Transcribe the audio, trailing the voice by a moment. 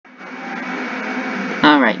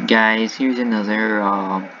Alright guys, here's another,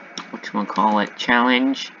 whatchamacallit,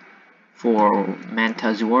 challenge for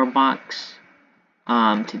Manta's Warbox.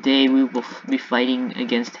 Today we will be fighting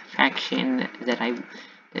against a faction that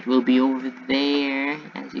will be over there.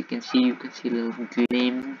 As you can see little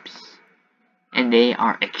glimpse. And they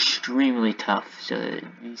are extremely tough, so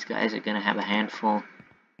these guys are gonna have a handful,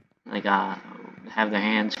 have their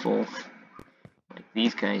hands full. Like,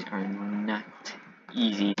 these guys are not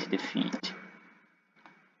easy to defeat.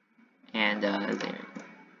 And they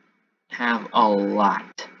have a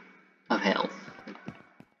lot of health,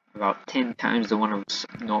 about 10 times the one of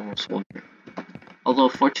a normal soldier. Although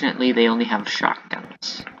fortunately they only have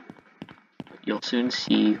shotguns. But you'll soon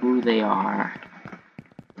see who they are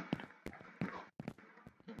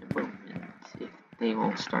in a moment. If they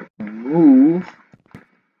will start to move.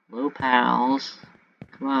 Hello pals,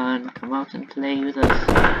 come on, come out and play with us.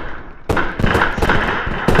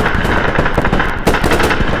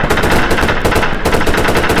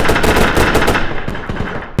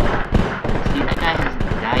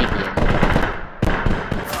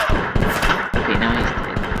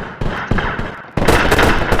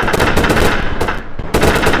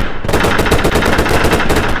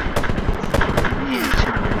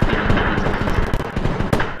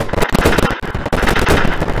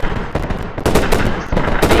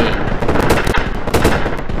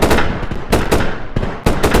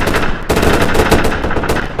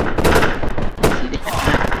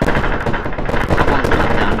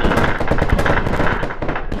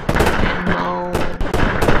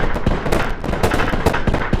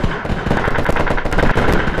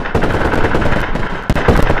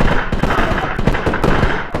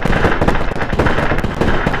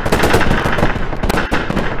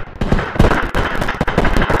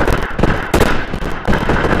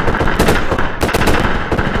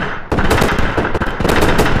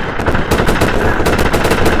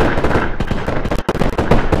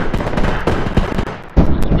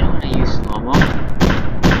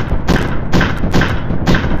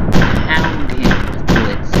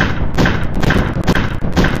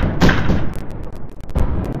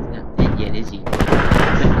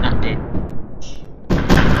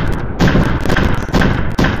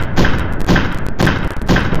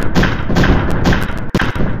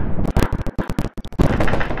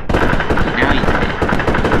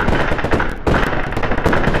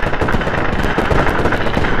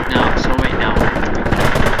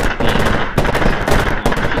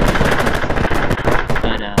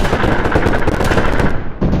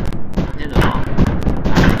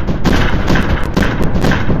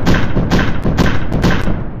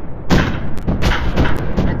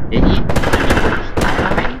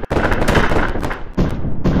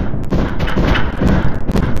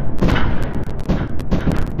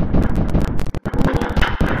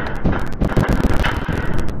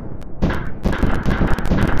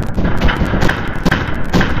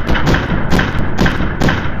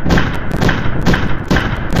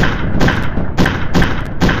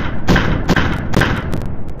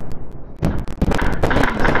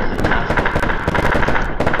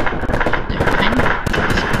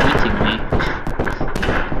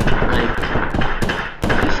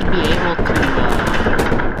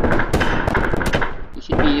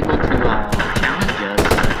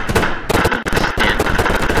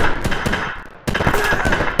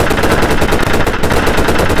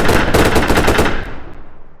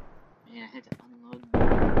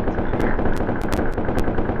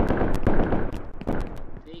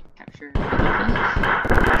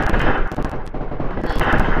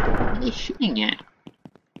 Shooting it.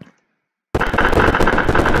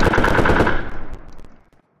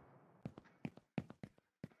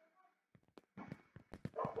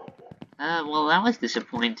 Well, that was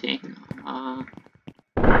disappointing.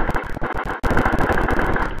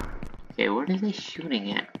 Okay, what are they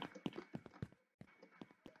shooting at?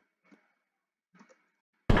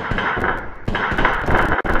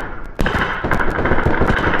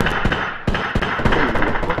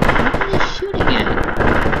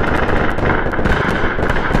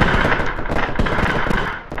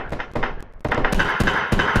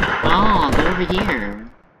 Over here.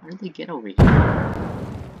 How did they get over here?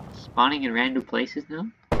 Spawning in random places now?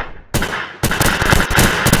 Alright,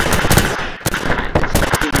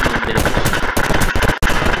 let's give them a bit of a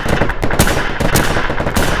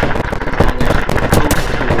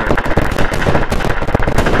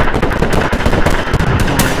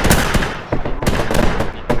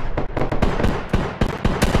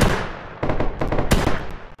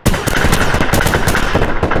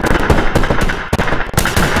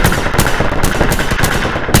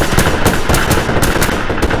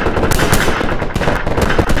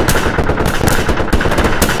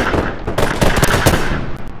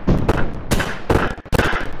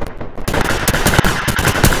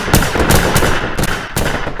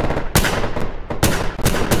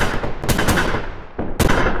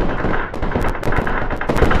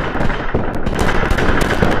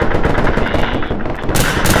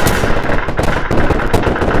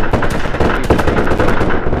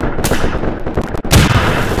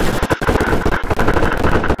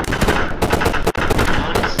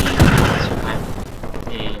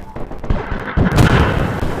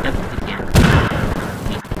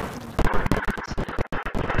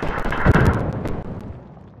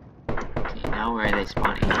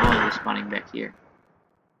flying back here.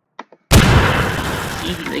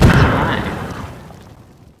 See, they can survive.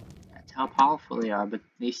 That's how powerful they are, but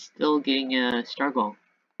they still getting a struggle.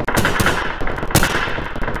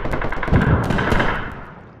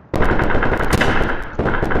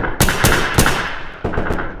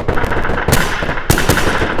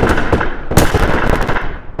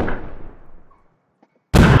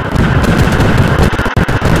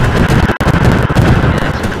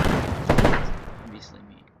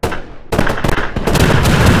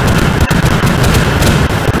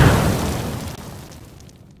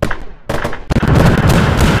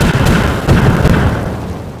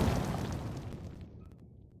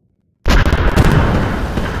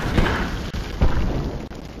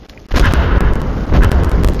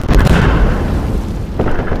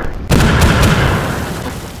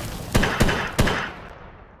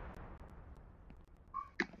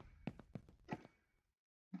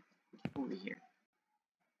 Over here.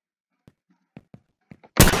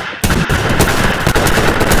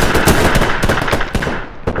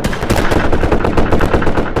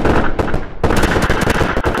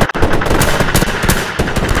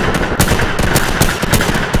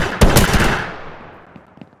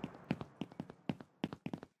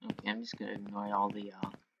 Okay, I'm just gonna ignore all the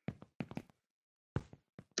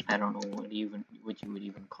I don't know what you would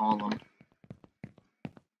even call them.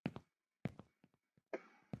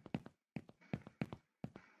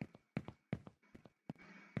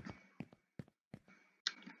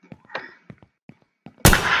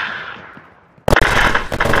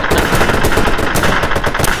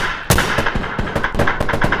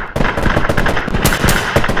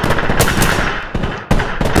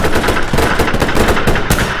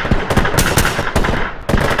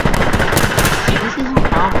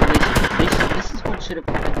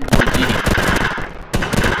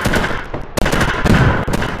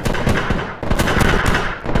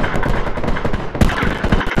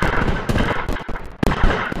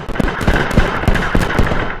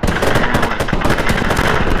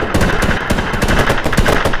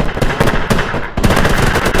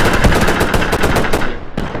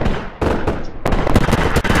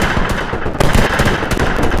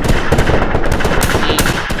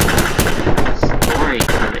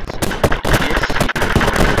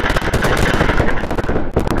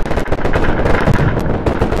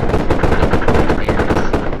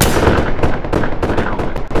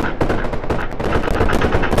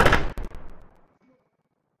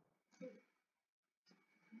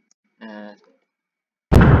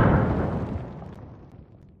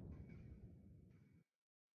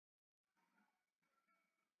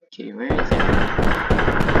 Okay, where is it?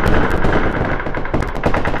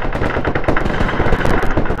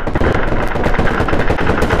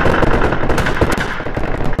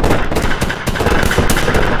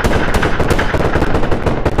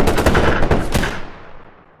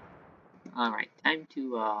 Alright, time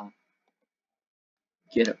to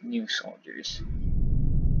get up new soldiers.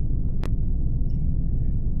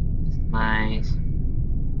 My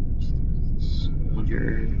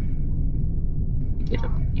soldier. Get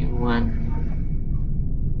up a new one.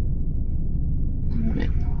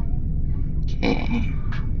 Okay.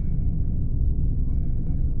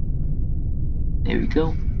 There we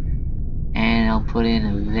go. And I'll put in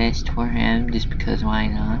a vest for him just because why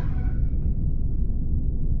not?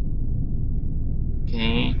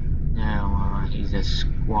 Okay. Now he's a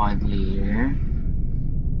squad leader.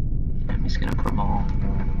 I'm just gonna promote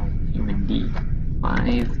human D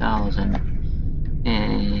 5,000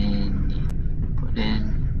 and put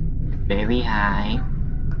in very high.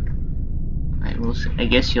 Alright, I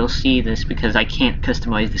guess you'll see this because I can't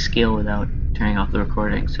customize the scale without turning off the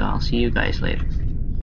recording, so I'll see you guys later.